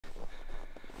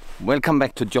Welcome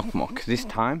back to Jokkmokk. This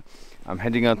time I'm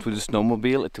heading out with the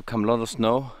snowmobile. It took come a lot of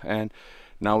snow and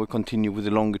now we continue with the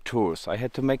longer tours. I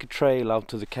had to make a trail out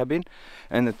to the cabin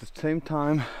and at the same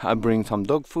time I bring some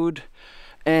dog food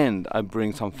and I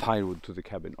bring some firewood to the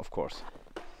cabin, of course.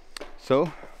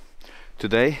 So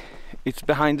today it's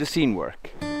behind the scene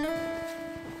work.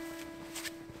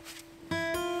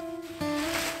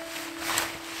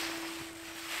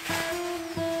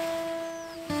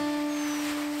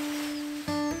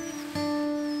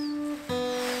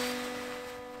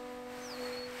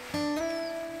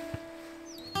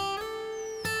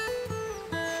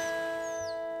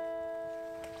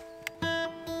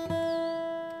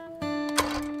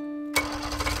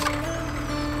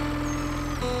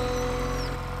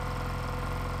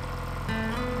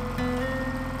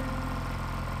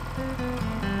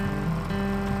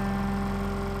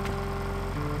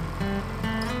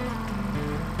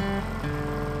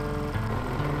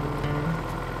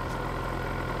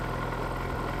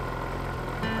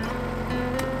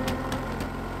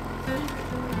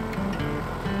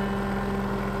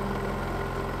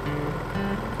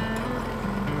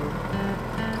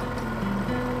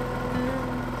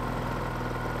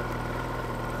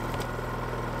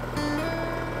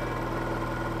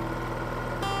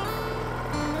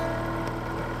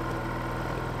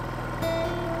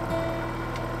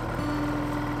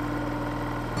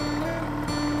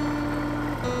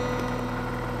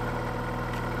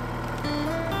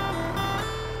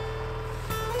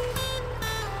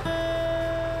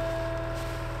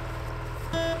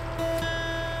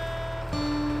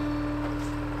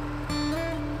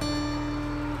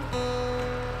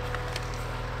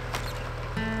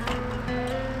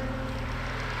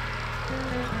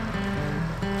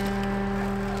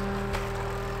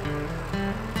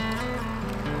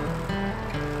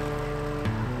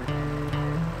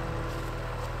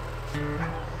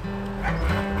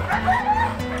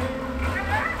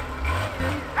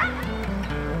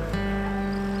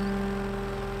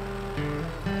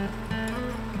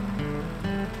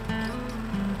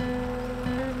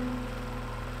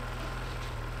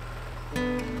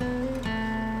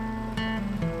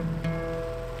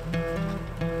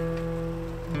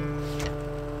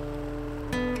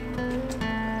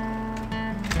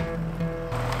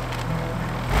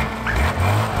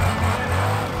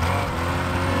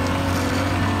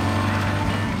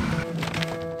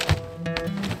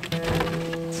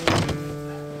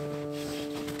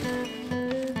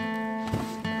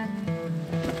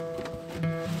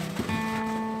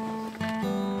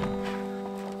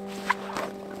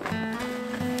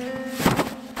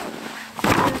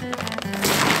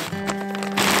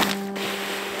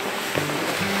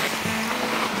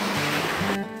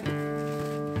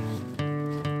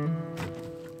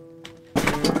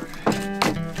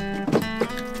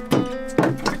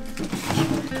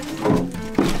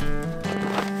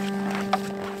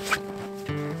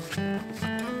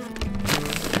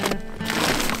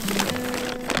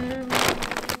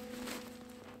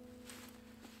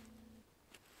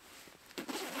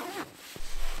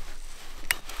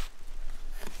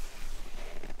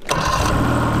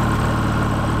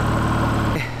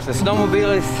 The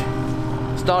snowmobile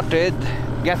is started,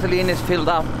 gasoline is filled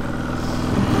up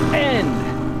and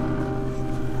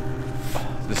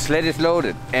the sled is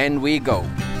loaded and we go.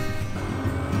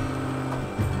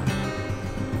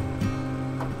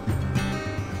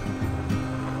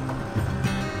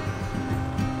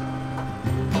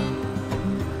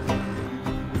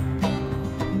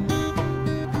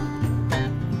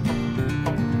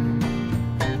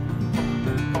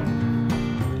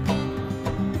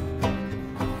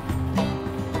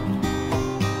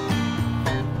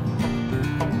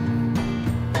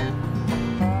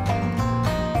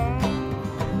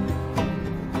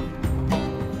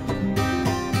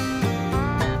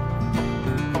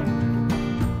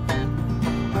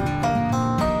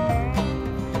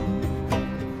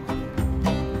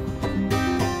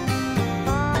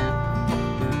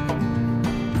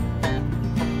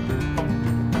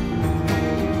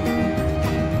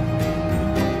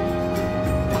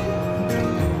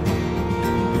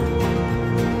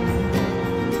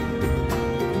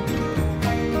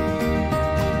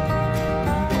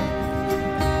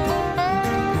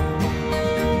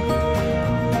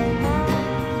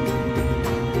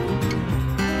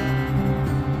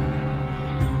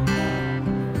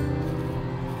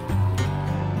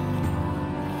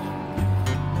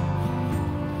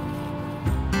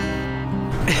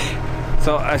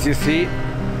 So as you see,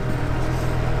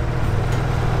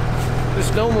 the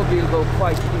snowmobile go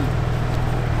quite deep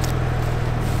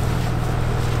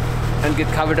and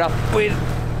get covered up with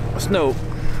snow.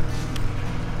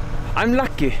 I'm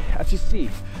lucky, as you see.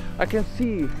 I can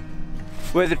see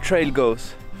where the trail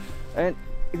goes. And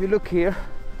if you look here,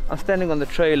 I'm standing on the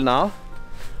trail now,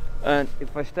 and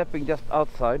if I'm stepping just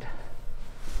outside,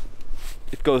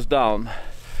 it goes down.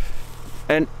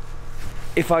 And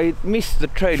if I miss the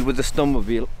trail with the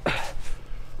snowmobile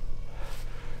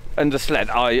and the sled,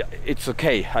 it's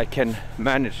okay, I can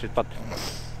manage it, but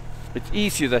it's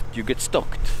easier that you get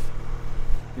stuck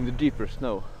in the deeper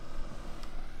snow.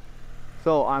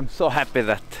 So I'm so happy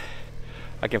that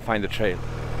I can find the trail.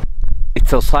 It's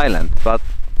so silent, but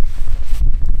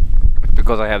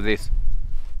because I have this.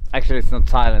 Actually, it's not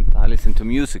silent, I listen to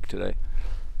music today.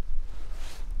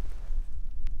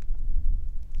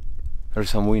 There's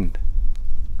some wind.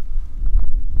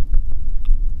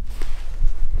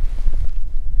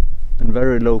 And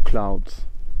very low clouds.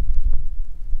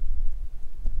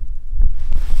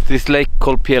 This lake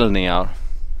called Pjelniar.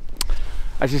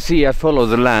 As you see, I follow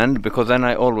the land because then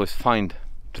I always find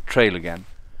the trail again.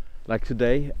 Like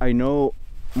today, I know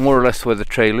more or less where the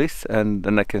trail is, and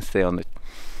then I can stay on it.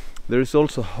 There is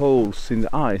also holes in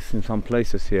the ice in some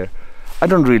places here. I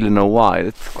don't really know why.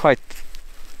 It's quite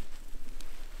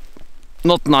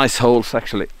not nice holes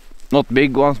actually. Not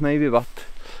big ones maybe, but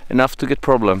enough to get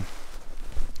problem.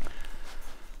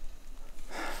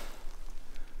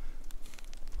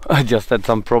 I just had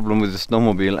some problem with the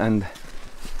snowmobile, and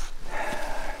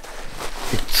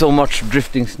it's so much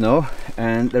drifting snow,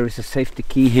 and there is a safety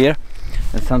key here,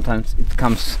 and sometimes it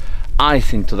comes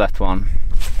ice into that one.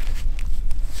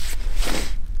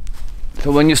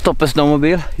 So when you stop a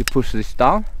snowmobile, you push this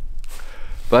down,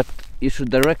 but you should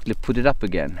directly put it up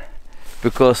again,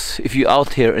 because if you're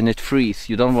out here and it freezes,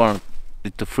 you don't want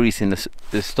it to freeze in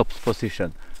the stop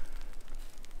position.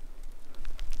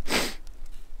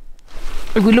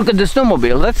 If we look at the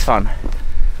snowmobile, that's fun.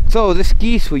 So the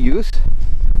skis we use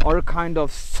are a kind of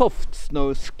soft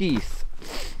snow skis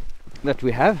that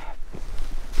we have.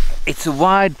 It's a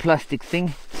wide plastic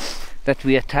thing that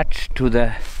we attach to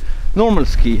the normal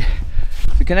ski.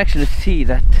 You can actually see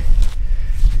that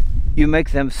you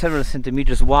make them several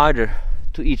centimeters wider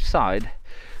to each side,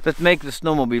 that make the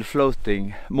snowmobile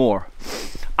floating more.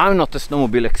 I'm not a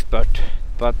snowmobile expert,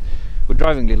 but we're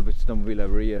driving a little bit snowmobile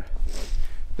every year.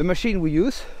 The machine we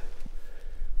use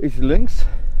is Lynx,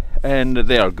 and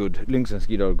they are good. Lynx and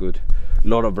Skid are good. A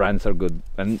lot of brands are good,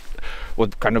 and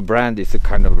what kind of brand is a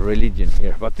kind of religion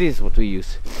here, but this is what we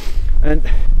use. And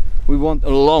we want a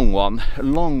long one, a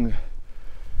long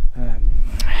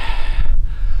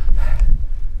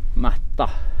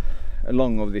matta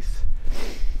along of this,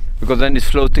 because then it's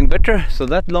floating better. So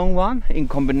that long one in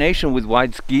combination with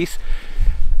wide skis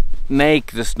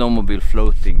make the snowmobile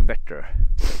floating better.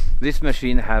 This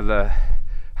machine have a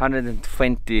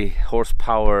 120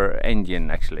 horsepower engine.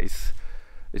 Actually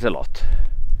it's a lot,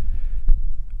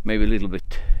 maybe a little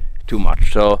bit too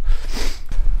much, so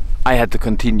I had to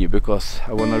continue because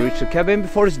I want to reach the cabin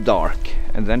before it's dark,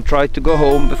 and then try to go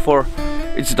home before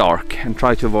it's dark and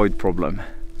try to avoid problem.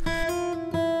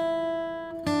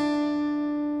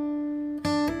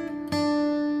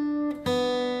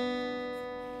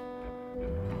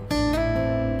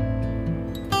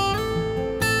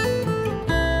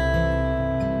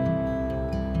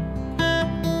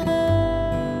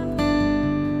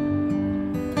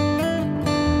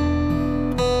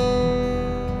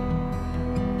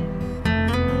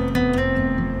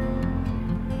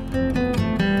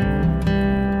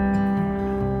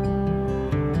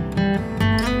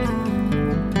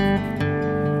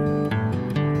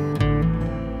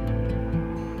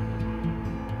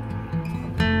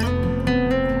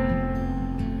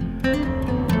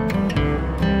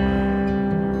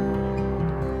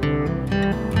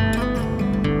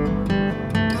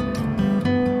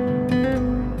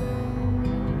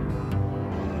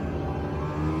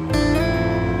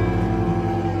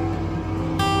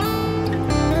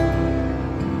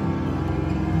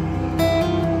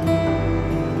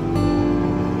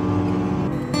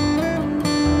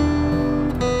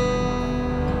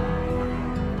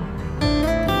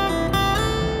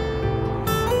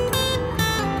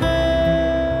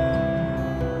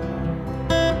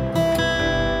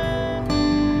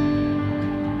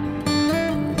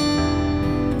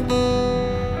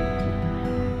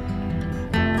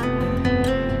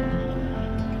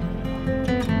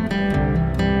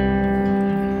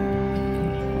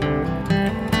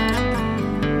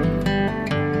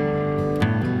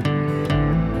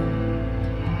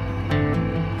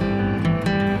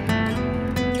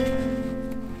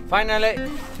 Finally,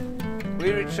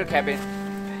 we reached the cabin,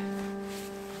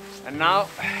 and now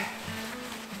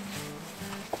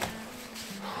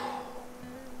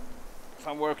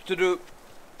some work to do.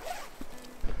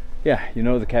 Yeah, you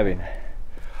know the cabin.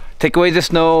 Take away the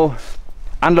snow,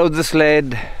 unload the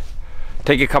sled,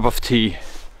 take a cup of tea.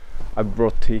 I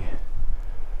brought tea.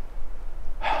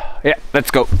 Yeah, let's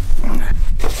go.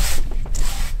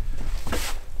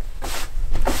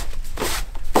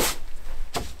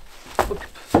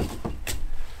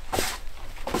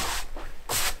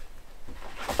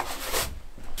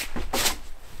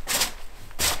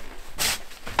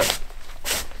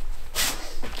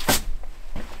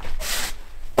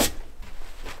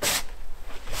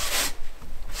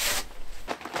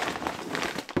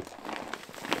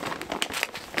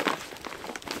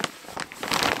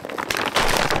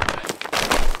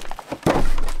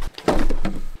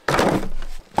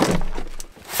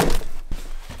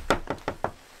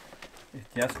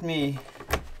 Just me.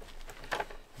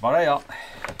 Bara jag.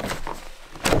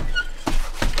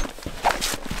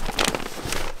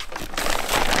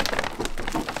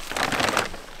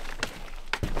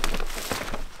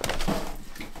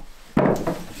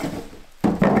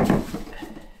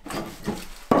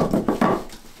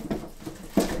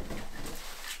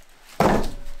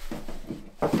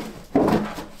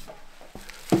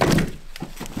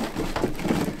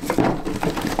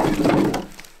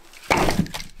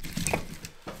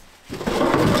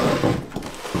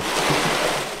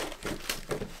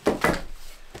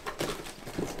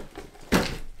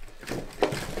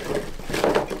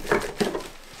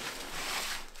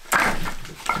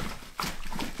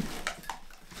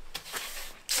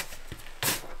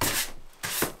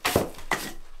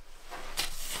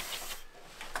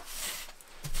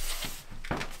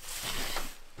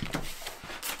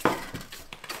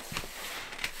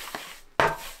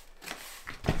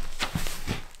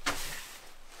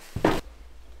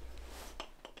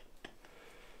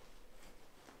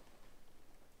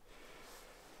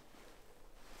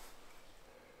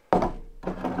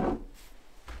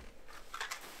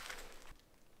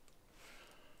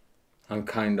 I'm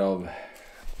kind of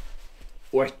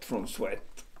wet from sweat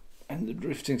and the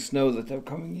drifting snow that are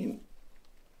coming in.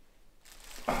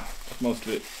 But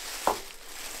mostly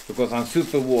because I'm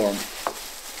super warm.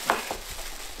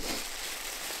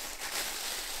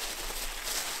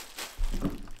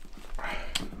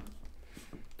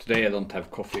 Today I don't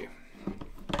have coffee.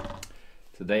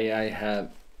 Today I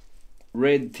have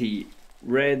red tea,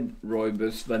 red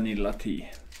rooibos vanilla tea.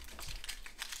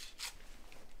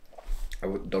 I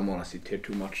don't want to sit here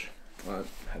too much. I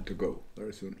had to go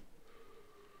very soon.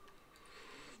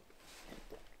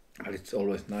 And it's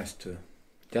always nice to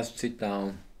just sit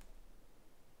down,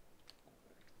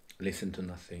 listen to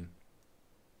nothing.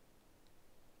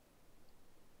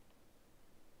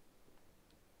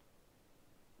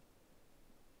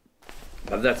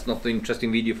 But that's not the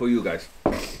interesting video for you guys.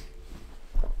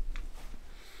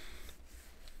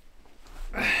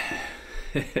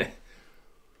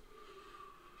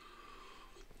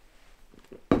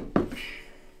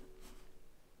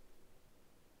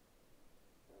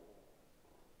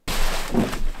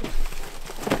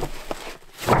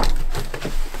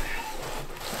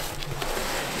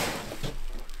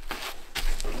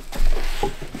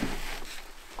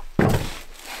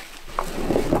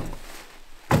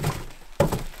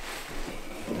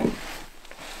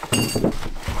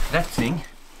 That thing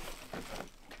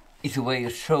is a way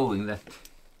of showing that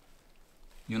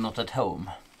you're not at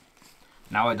home.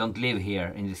 Now I don't live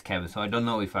here in this cabin, so I don't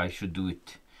know if I should do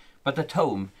it. But at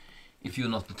home, if you're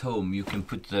not at home, you can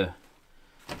put the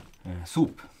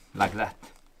soup like that.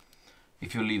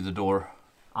 If you leave the door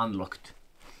unlocked,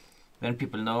 then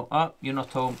people know, oh, you're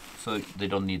not home, so they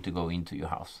don't need to go into your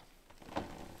house.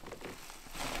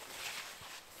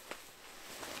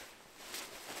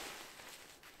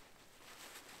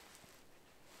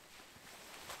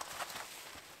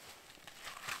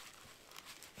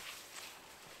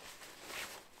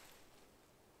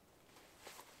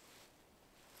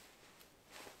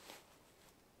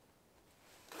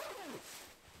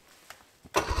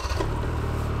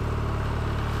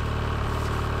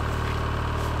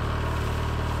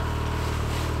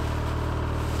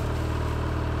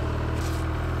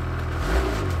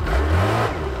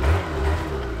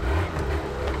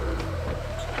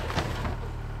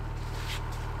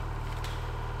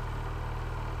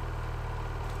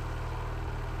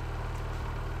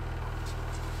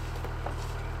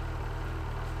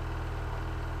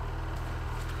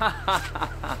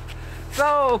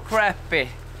 So crappy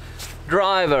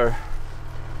driver.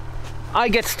 I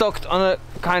get stuck on a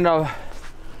kind of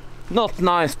not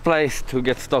nice place to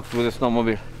get stuck with a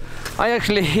snowmobile. I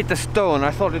actually hit a stone.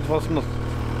 I thought it was not.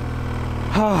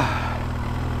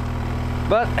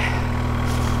 But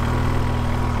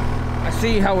I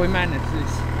see how we manage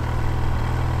this.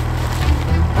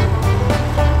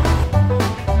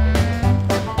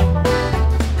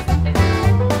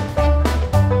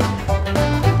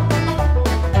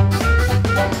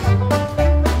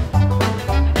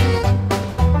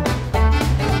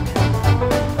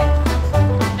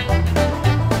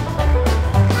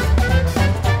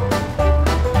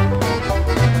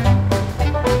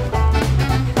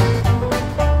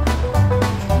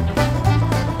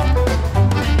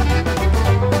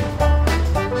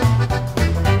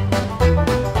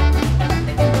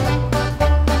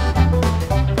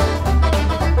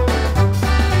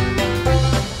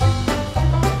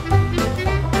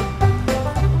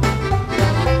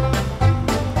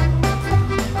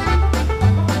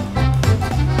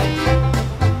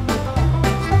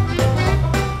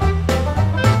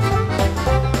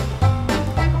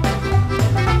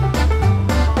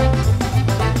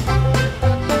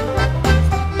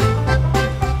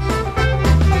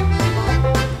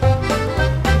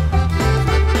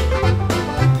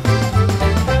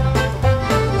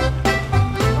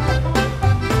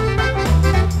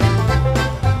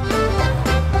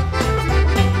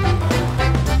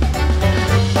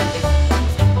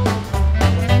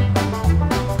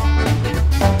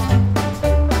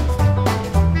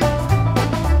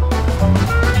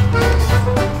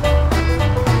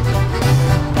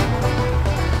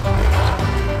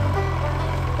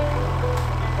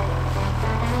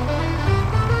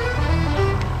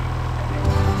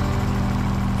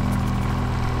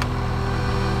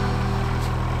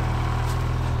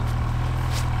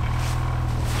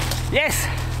 Yes,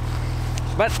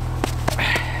 but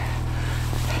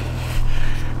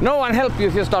no one help you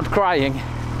if you start crying.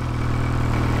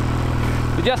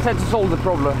 We just had to solve the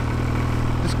problem.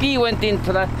 The ski went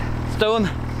into that stone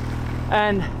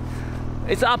and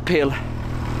it's uphill,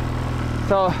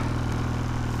 so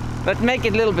that make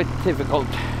it a little bit difficult,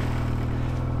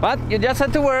 but you just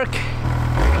have to work.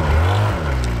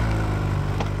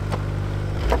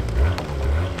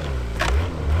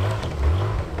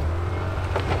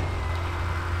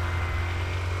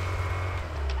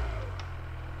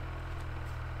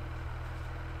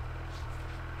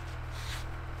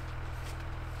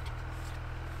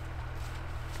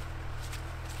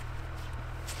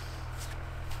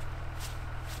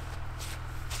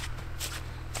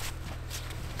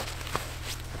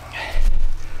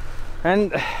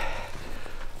 And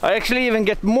I actually even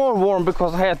get more warm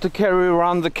because I had to carry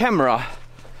around the camera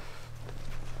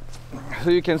so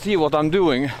you can see what I'm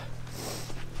doing.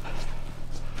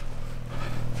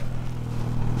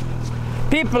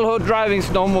 People who are driving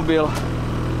snowmobile,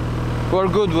 who are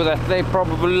good with that, they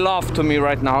probably laugh to me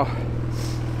right now.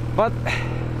 But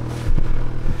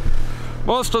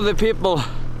most of the people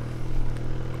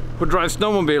who drive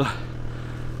snowmobile,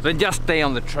 they just stay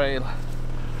on the trail.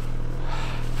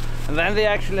 And then they're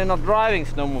actually not driving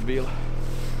snowmobile,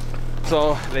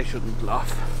 so they shouldn't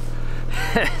laugh.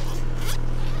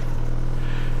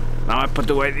 Now I put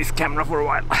away this camera for a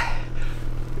while.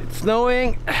 It's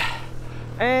snowing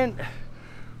and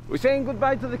we're saying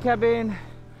goodbye to the cabin,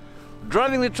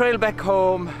 driving the trail back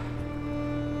home,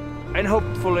 and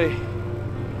hopefully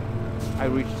I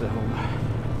reach the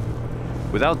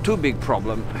home without too big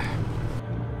problem.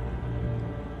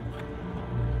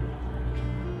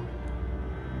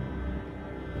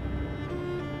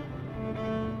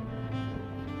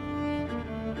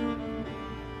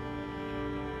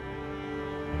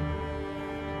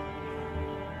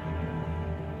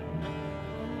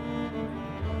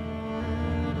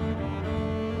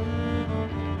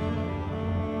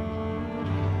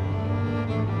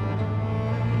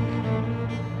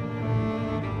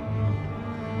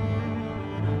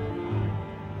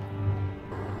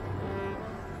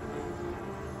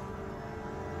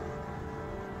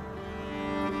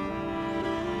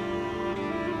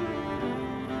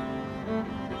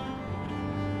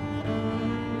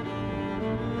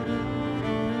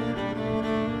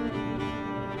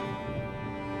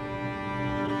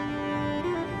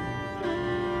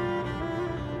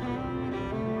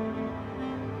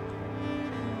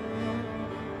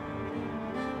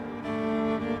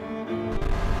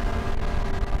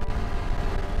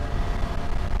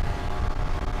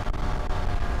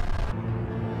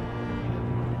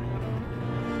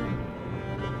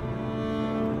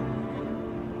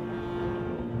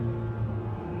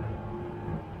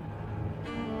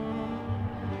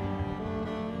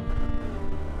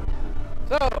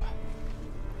 So,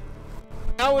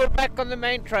 now we're back on the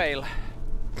main trail.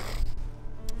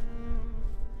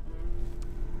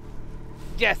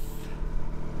 Yes!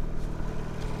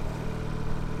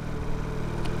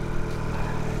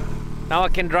 Now I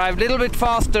can drive a little bit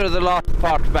faster the last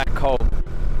part back home.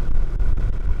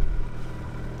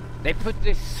 They put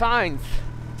these signs,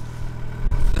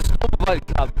 the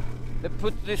Snowmobile Club, they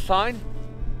put this sign,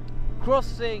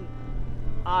 crossing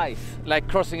ice, like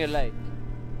crossing a lake.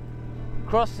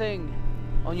 Crossing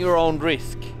on your own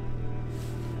risk.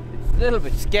 It's a little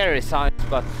bit scary signs,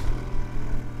 but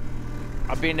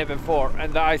I've been there before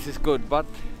and the ice is good, but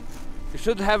you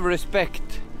should have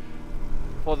respect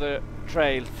for the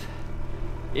trails,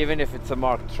 even if it's a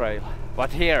marked trail.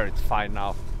 But here it's fine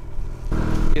now.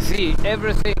 You see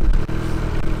everything.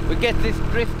 We get this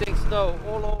drifting snow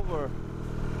all over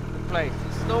the place.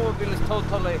 The snowmobile is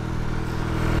totally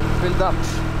filled up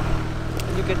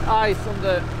and you get ice on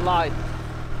the light.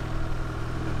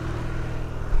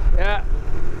 Yeah,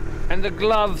 and the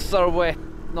gloves are wet,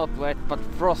 not wet, but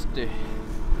frosty.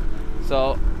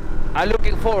 So I'm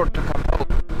looking forward to come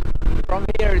home. From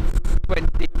here it's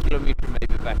 20 kilometers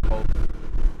maybe back home.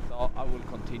 So I will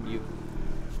continue.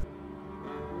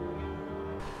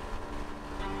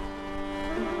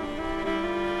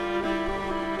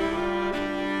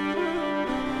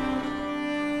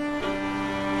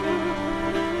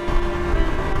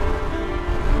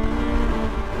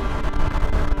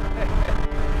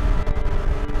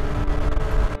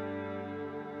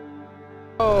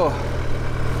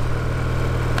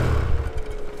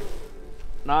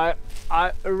 Now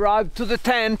I arrived to the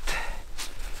tent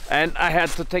and I had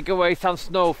to take away some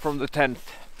snow from the tent.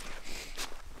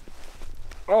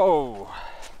 Oh,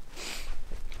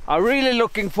 I'm really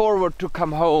looking forward to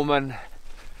come home and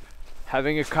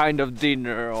having a kind of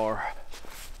dinner or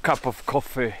cup of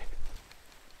coffee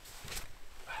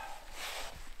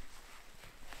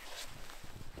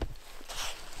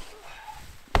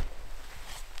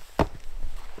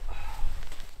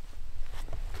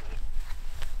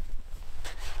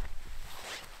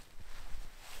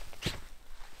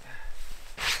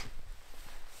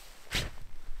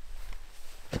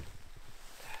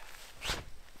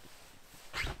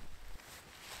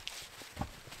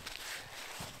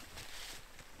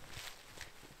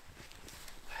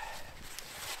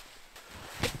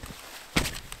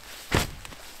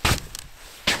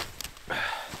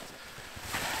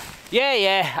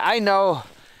Yeah, I know.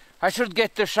 I should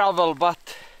get the shovel,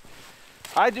 but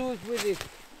I do it with it.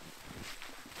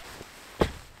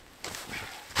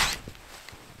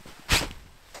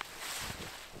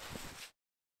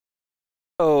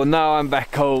 Oh, now I'm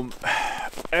back home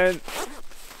and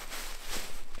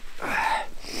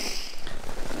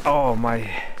oh my,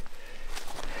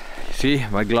 see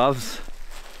my gloves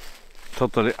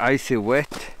totally icy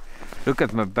wet. Look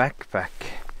at my backpack,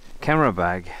 camera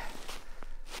bag.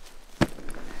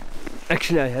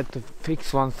 Actually I had to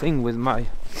fix one thing with my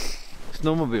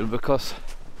snowmobile because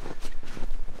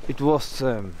it was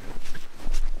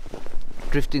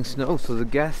drifting snow, so the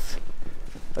gas,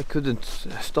 I couldn't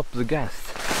stop the gas.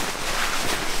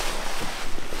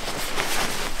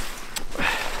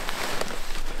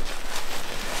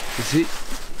 You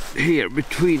see, here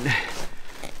between,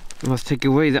 you must take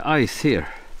away the ice here.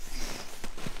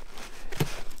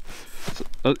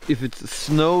 So, if it's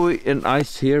snowy and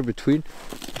ice here between,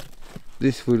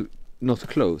 this will not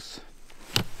close.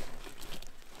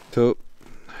 So,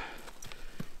 you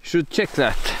should check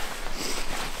that.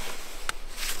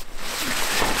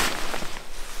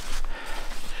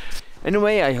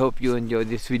 Anyway, I hope you enjoyed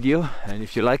this video, and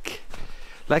if you like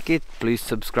it, please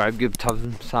subscribe, give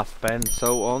thumbs up and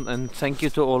so on, and thank you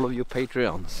to all of you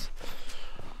Patreons.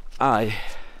 I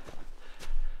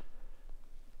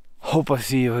hope I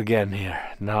see you again here.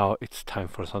 Now it's time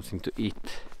for something to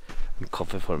eat and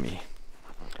coffee for me.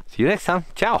 See you next time.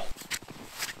 Ciao!